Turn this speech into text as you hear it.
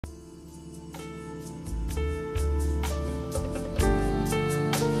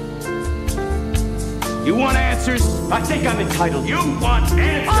You want answers? I think I'm entitled. You want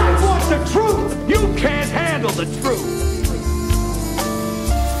answers? I want the truth! You can't handle the truth!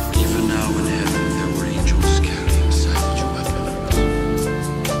 Even now in heaven, there were angels carrying savage weapons.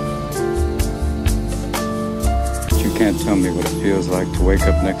 You can't tell me what it feels like to wake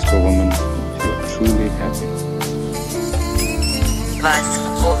up next to a woman and feel truly happy.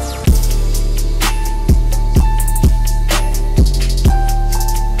 Vaasco.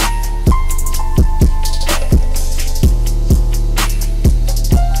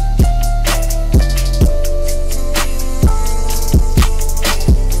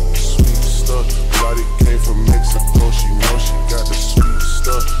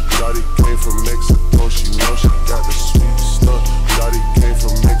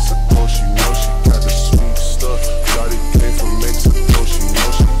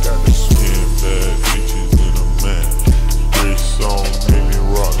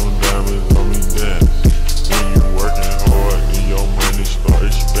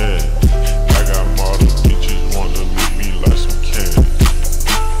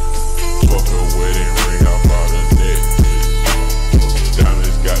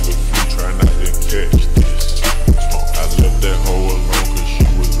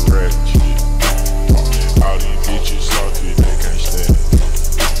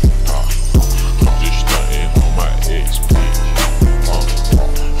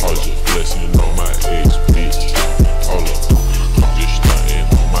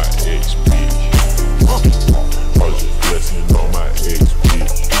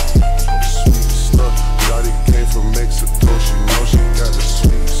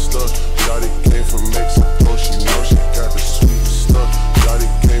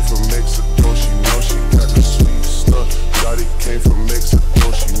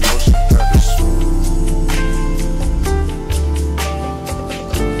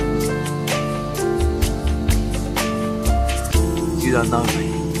 You don't know me.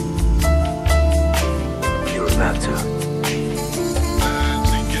 You're about to.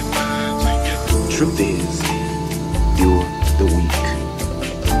 Truth is, you're the weak,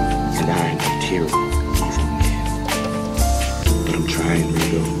 and I'm the tyranny.